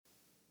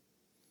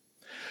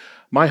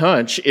My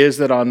hunch is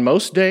that on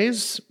most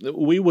days,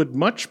 we would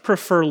much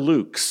prefer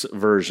Luke's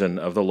version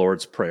of the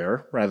Lord's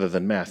Prayer rather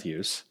than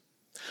Matthew's.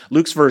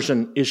 Luke's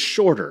version is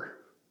shorter.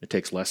 It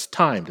takes less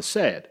time to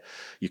say it.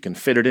 You can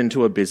fit it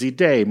into a busy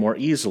day more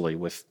easily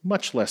with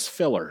much less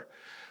filler.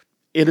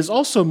 It is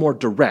also more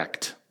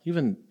direct,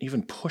 even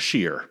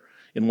pushier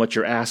in what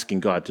you're asking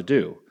God to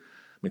do.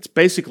 It's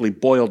basically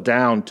boiled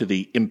down to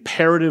the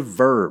imperative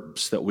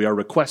verbs that we are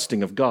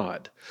requesting of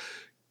God.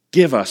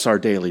 Give us our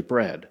daily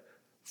bread.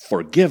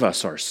 Forgive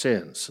us our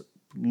sins.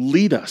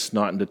 Lead us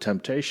not into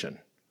temptation.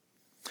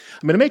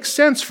 It makes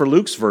sense for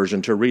Luke's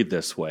version to read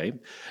this way.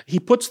 He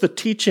puts the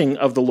teaching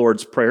of the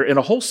Lord's Prayer in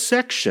a whole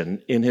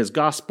section in his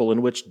gospel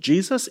in which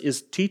Jesus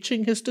is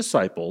teaching his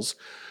disciples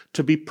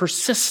to be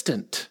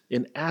persistent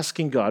in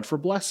asking God for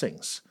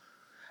blessings.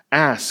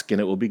 Ask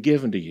and it will be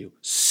given to you.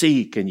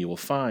 Seek and you will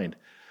find.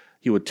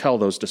 He would tell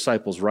those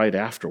disciples right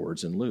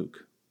afterwards in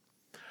Luke.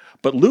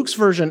 But Luke's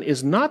version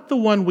is not the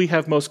one we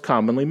have most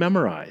commonly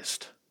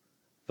memorized.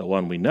 The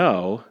one we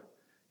know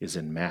is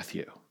in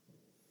Matthew.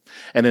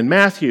 And in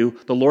Matthew,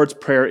 the Lord's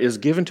Prayer is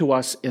given to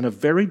us in a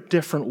very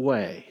different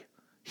way.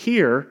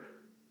 Here,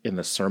 in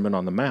the Sermon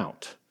on the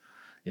Mount,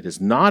 it is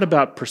not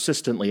about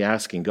persistently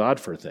asking God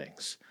for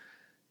things.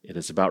 It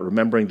is about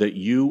remembering that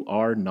you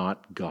are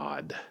not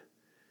God.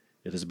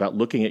 It is about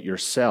looking at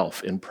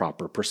yourself in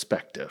proper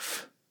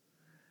perspective.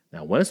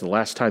 Now, when is the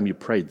last time you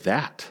prayed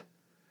that?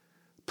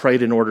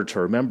 Prayed in order to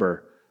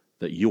remember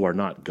that you are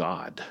not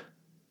God.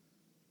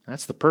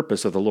 That's the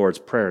purpose of the Lord's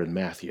Prayer in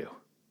Matthew.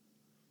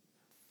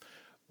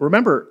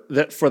 Remember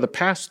that for the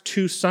past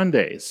 2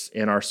 Sundays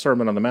in our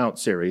Sermon on the Mount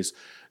series,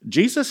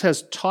 Jesus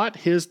has taught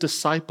his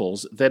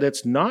disciples that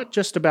it's not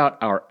just about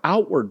our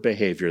outward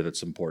behavior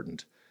that's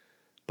important,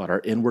 but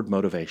our inward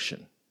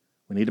motivation.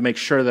 We need to make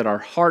sure that our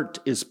heart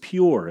is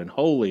pure and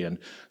holy and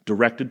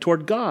directed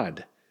toward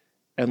God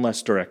and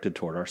less directed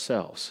toward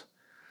ourselves.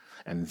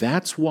 And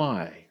that's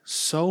why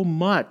so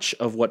much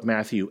of what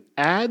Matthew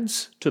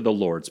adds to the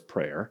Lord's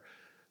Prayer,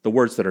 the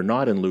words that are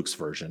not in Luke's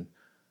version,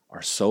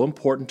 are so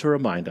important to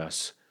remind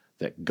us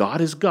that God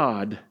is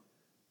God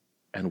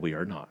and we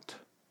are not.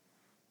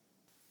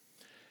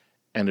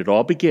 And it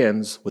all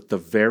begins with the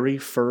very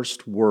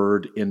first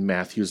word in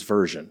Matthew's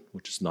version,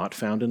 which is not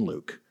found in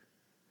Luke.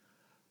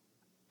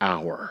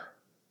 Our.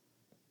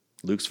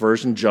 Luke's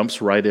version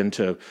jumps right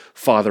into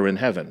Father in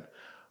heaven.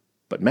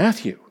 But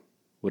Matthew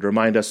would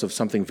remind us of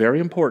something very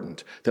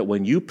important, that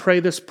when you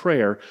pray this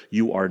prayer,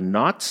 you are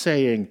not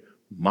saying,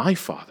 my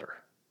Father.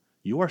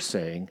 You are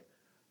saying,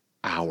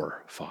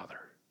 our Father.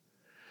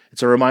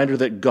 It's a reminder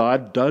that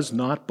God does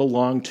not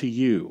belong to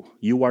you.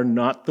 You are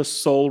not the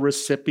sole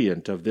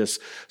recipient of this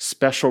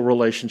special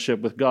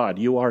relationship with God.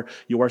 You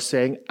are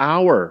saying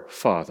our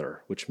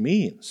Father, which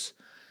means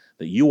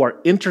that you are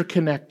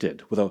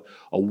interconnected with a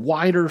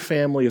wider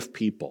family of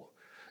people,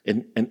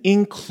 an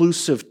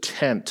inclusive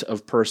tent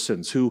of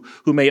persons who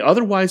may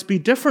otherwise be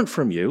different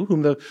from you,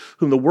 whom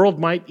the world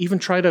might even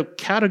try to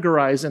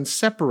categorize and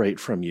separate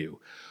from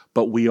you.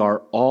 But we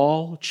are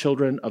all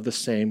children of the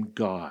same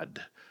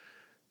God.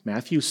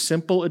 Matthew's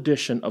simple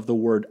addition of the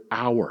word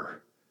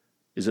our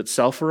is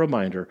itself a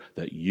reminder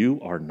that you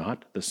are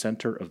not the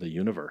center of the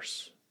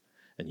universe,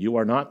 and you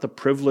are not the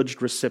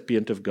privileged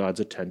recipient of God's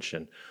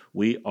attention.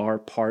 We are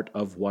part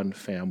of one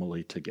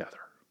family together.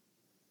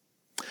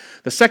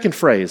 The second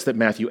phrase that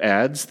Matthew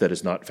adds that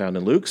is not found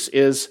in Luke's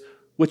is,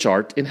 which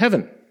art in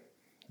heaven.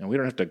 Now, we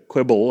don't have to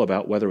quibble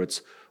about whether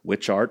it's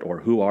which art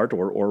or who art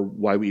or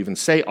why we even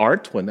say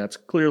art when that's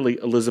clearly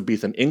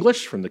Elizabethan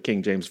English from the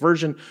King James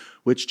Version,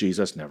 which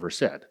Jesus never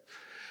said.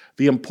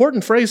 The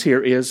important phrase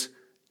here is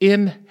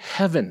in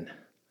heaven.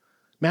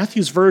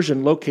 Matthew's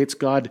version locates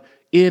God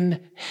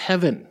in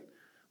heaven,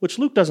 which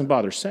Luke doesn't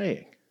bother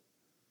saying.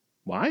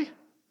 Why?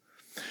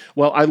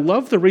 Well, I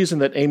love the reason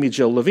that Amy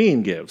Jill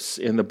Levine gives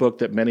in the book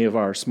that many of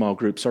our small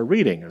groups are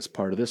reading as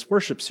part of this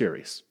worship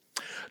series.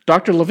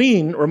 Dr.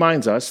 Levine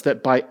reminds us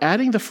that by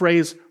adding the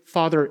phrase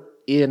Father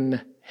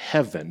in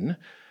heaven,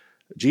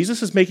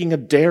 Jesus is making a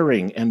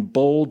daring and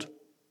bold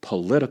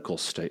political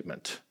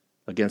statement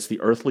against the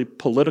earthly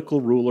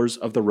political rulers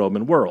of the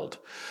Roman world.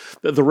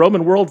 The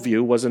Roman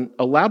worldview was an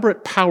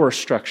elaborate power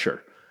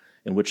structure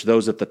in which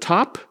those at the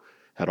top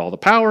had all the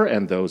power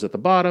and those at the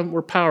bottom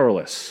were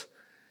powerless.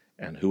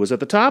 And who was at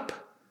the top?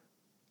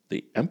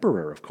 The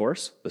emperor, of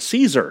course, the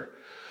Caesar,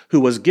 who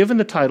was given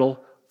the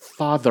title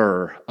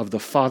Father of the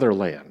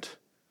Fatherland,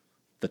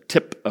 the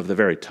tip of the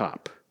very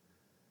top.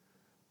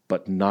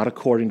 But not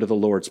according to the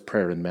Lord's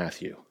Prayer in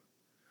Matthew.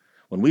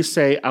 When we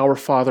say, Our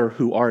Father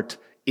who art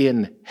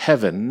in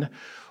heaven,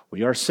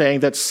 we are saying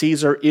that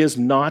Caesar is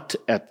not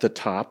at the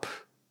top.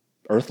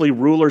 Earthly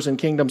rulers and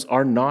kingdoms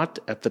are not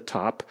at the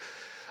top.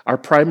 Our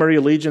primary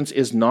allegiance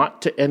is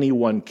not to any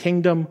one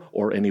kingdom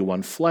or any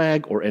one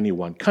flag or any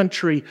one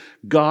country.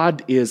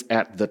 God is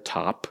at the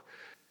top,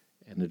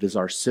 and it is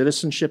our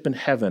citizenship in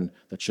heaven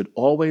that should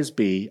always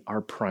be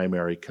our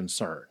primary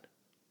concern.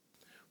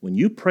 When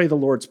you pray the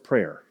Lord's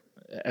Prayer,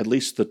 at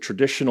least the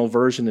traditional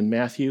version in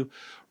Matthew,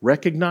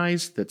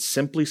 recognize that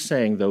simply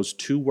saying those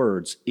 2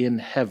 words, in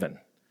heaven,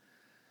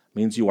 It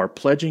means you are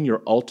pledging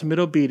your ultimate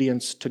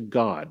obedience to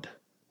God,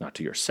 not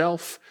to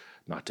yourself,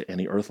 not to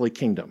any earthly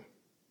kingdom.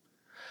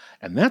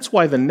 And that's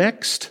why the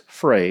next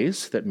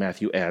phrase that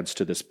Matthew adds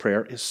to this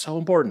prayer is so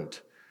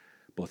important.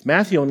 Both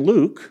Matthew and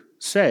Luke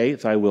say,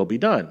 "Thy will be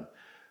done,"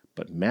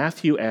 but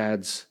Matthew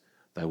adds,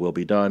 "Thy will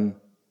be done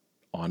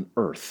on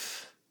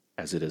earth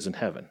as it is in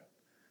heaven."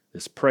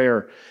 This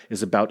prayer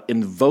is about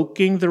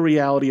invoking the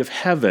reality of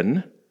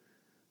heaven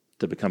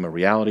to become a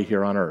reality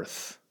here on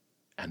earth,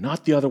 and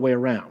not the other way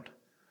around.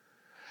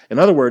 In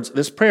other words,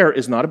 this prayer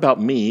is not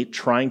about me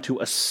trying to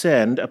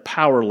ascend a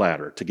power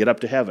ladder to get up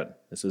to heaven.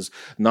 This is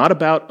not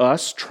about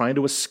us trying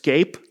to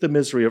escape the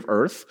misery of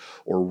earth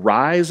or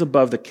rise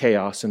above the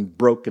chaos and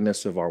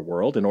brokenness of our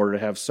world in order to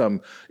have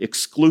some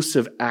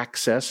exclusive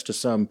access to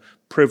some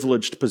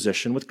privileged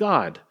position with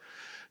God.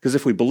 Because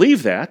if we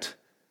believe that,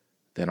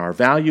 then our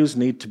values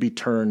need to be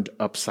turned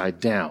upside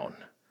down.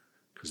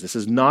 Because this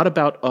is not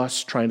about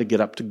us trying to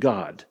get up to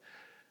God.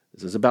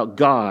 This is about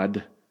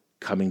God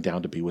coming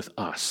down to be with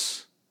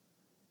us.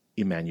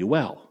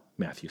 Emmanuel,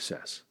 Matthew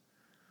says.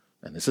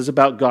 And this is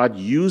about God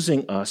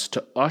using us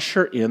to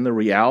usher in the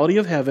reality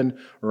of heaven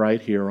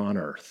right here on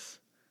earth.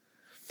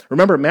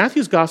 Remember,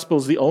 Matthew's gospel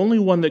is the only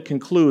one that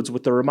concludes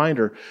with the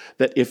reminder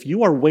that if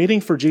you are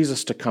waiting for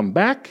Jesus to come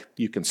back,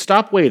 you can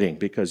stop waiting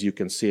because you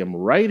can see him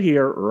right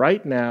here,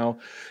 right now,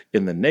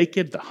 in the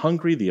naked, the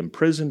hungry, the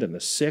imprisoned, and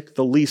the sick,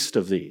 the least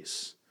of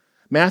these.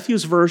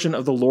 Matthew's version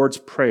of the Lord's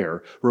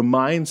Prayer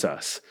reminds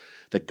us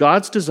that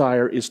God's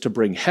desire is to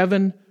bring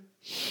heaven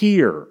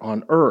here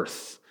on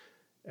earth,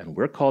 and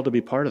we're called to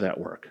be part of that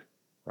work,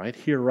 right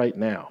here, right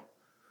now.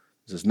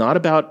 This is not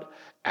about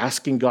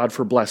asking God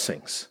for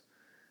blessings.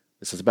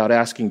 This is about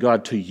asking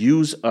God to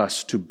use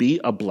us to be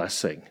a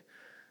blessing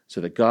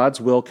so that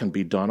God's will can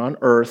be done on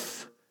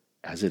earth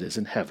as it is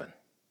in heaven.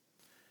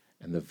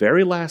 And the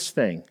very last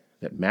thing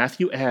that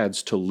Matthew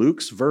adds to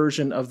Luke's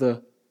version of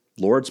the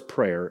Lord's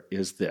Prayer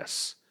is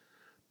this: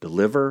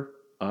 deliver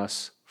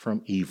us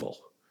from evil.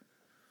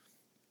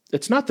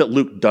 It's not that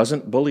Luke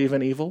doesn't believe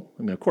in evil.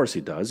 I mean, of course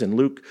he does. In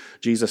Luke,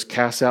 Jesus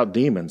casts out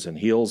demons and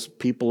heals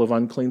people of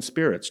unclean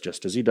spirits,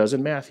 just as he does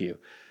in Matthew.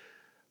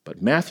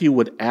 But Matthew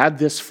would add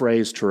this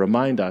phrase to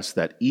remind us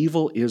that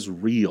evil is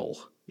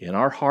real in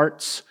our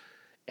hearts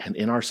and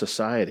in our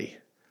society.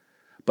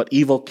 But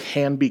evil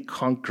can be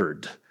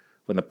conquered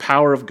when the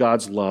power of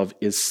God's love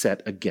is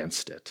set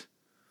against it.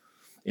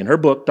 In her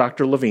book,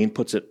 Dr. Levine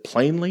puts it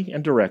plainly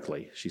and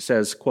directly. She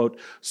says, quote,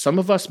 "Some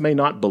of us may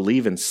not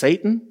believe in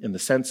Satan in the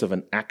sense of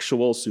an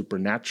actual,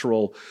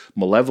 supernatural,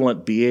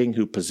 malevolent being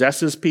who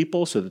possesses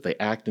people so that they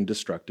act in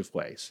destructive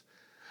ways.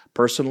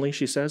 Personally,"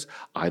 she says,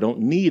 "I don't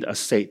need a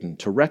Satan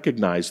to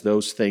recognize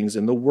those things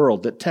in the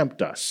world that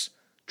tempt us: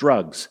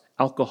 drugs,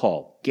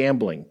 alcohol,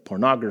 gambling,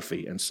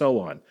 pornography, and so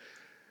on.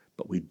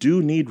 But we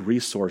do need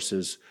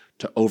resources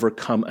to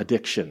overcome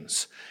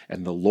addictions,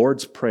 and the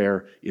Lord's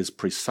Prayer is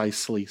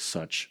precisely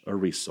such a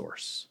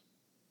resource."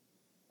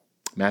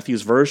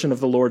 Matthew's version of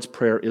the Lord's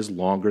Prayer is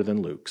longer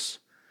than Luke's.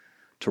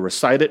 To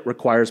recite it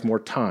requires more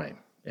time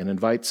and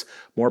invites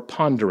more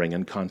pondering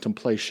and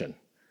contemplation.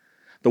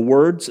 The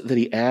words that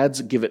he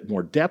adds give it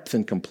more depth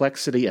and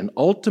complexity and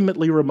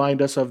ultimately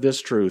remind us of this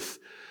truth: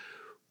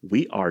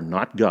 we are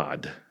not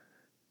God,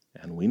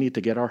 and we need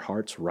to get our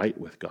hearts right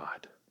with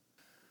God.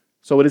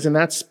 So it is in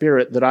that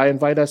spirit that I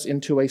invite us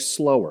into a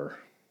slower,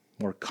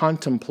 more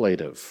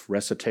contemplative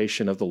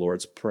recitation of the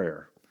Lord's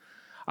Prayer.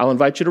 I'll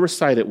invite you to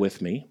recite it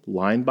with me,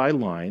 line by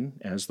line,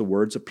 as the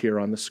words appear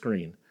on the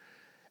screen.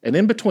 And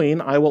in between,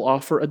 I will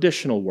offer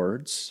additional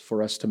words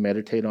for us to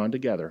meditate on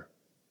together.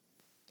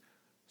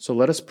 So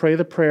let us pray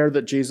the prayer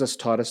that Jesus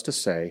taught us to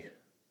say,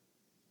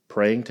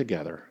 praying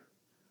together.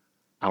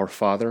 Our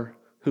Father,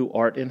 who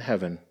art in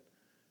heaven,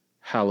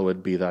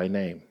 hallowed be thy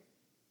name.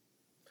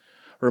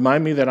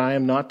 Remind me that I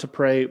am not to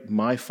pray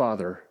my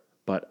Father,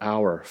 but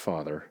our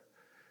Father.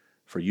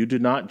 For you do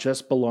not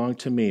just belong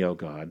to me, O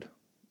God,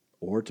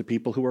 or to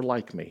people who are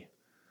like me.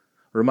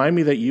 Remind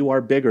me that you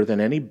are bigger than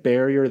any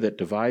barrier that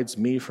divides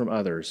me from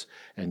others,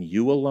 and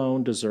you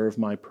alone deserve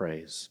my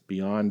praise,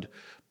 beyond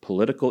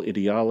political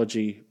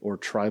ideology or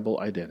tribal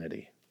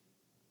identity.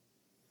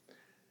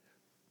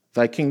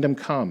 Thy kingdom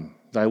come,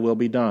 thy will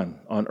be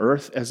done, on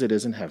earth as it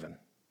is in heaven.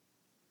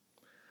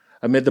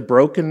 Amid the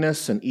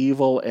brokenness and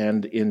evil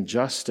and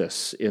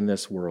injustice in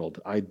this world,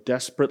 I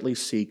desperately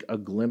seek a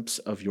glimpse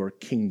of your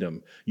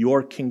kingdom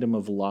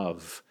of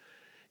love,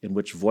 in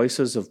which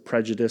voices of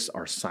prejudice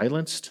are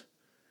silenced,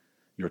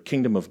 your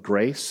kingdom of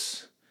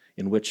grace,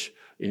 in which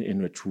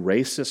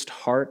racist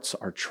hearts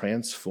are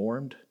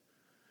transformed,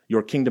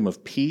 your kingdom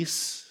of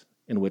peace,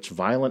 in which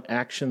violent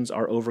actions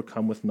are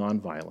overcome with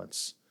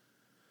nonviolence.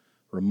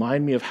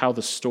 Remind me of how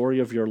the story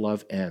of your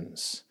love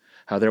ends,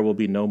 how there will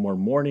be no more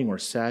mourning or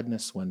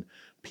sadness when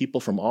people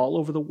from all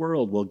over the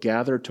world will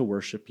gather to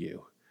worship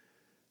you.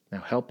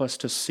 Now help us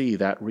to see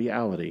that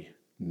reality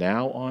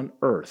now on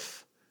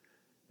earth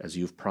as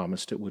you've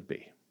promised it would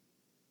be.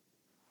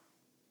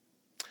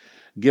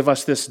 Give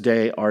us this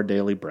day our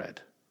daily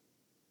bread.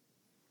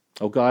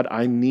 Oh God,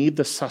 I need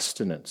the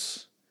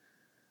sustenance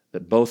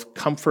that both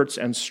comforts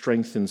and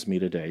strengthens me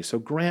today. So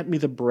grant me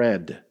the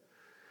bread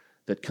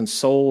that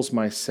consoles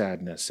my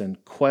sadness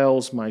and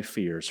quells my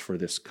fears for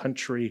this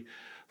country,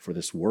 for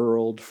this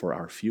world, for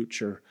our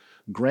future.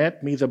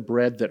 Grant me the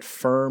bread that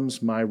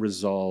firms my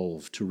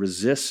resolve to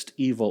resist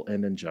evil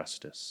and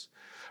injustice.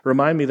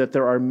 Remind me that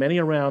there are many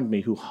around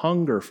me who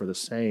hunger for the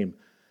same,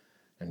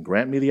 and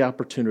grant me the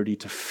opportunity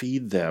to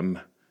feed them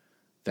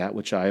that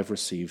which I have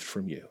received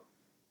from you.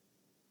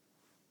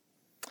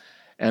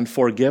 And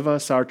forgive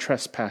us our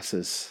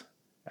trespasses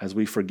as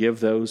we forgive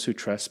those who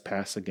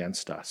trespass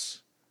against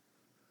us.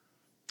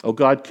 O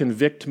God,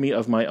 convict me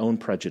of my own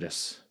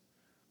prejudice.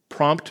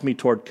 Prompt me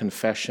toward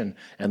confession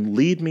and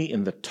lead me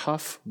in the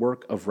tough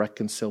work of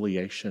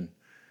reconciliation.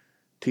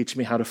 Teach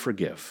me how to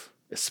forgive,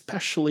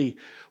 especially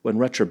when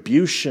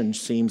retribution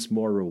seems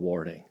more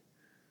rewarding.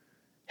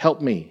 Help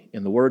me,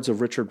 in the words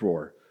of Richard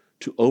Rohr,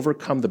 to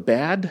overcome the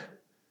bad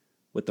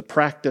with the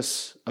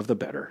practice of the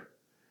better.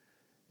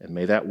 And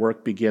may that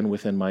work begin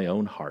within my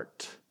own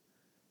heart,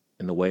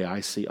 in the way I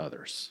see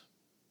others.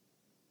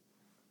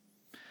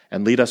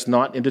 And lead us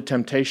not into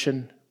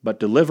temptation, but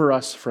deliver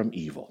us from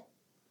evil.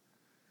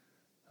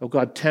 O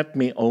God, tempt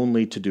me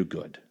only to do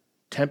good.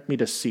 Tempt me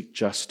to seek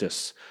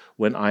justice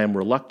when I am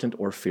reluctant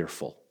or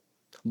fearful.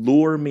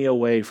 Lure me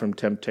away from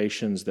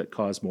temptations that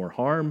cause more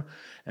harm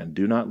and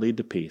do not lead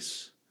to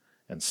peace,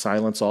 and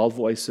silence all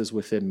voices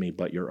within me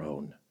but your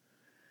own,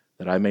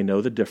 that I may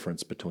know the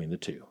difference between the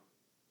two.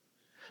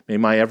 May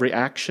my every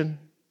action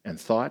and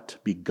thought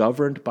be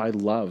governed by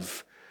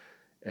love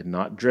and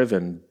not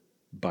driven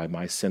by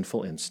my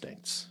sinful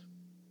instincts.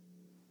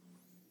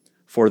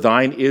 For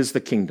thine is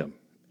the kingdom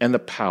and the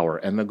power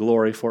and the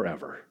glory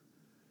forever.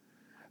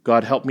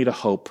 God, help me to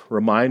hope.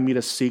 Remind me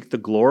to seek the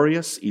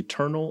glorious,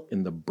 eternal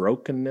in the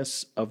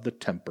brokenness of the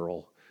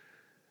temporal.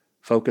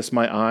 Focus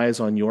my eyes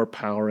on your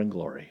power and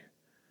glory,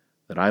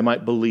 that I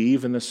might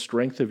believe in the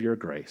strength of your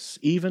grace,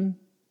 even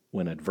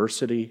when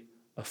adversity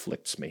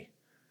afflicts me.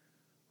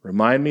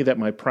 Remind me that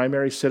my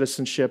primary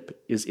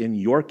citizenship is in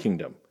your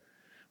kingdom,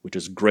 which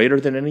is greater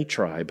than any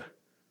tribe,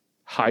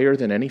 higher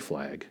than any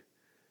flag,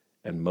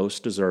 and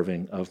most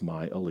deserving of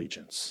my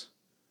allegiance.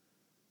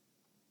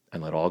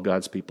 And let all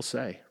God's people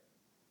say,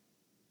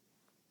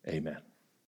 Amen.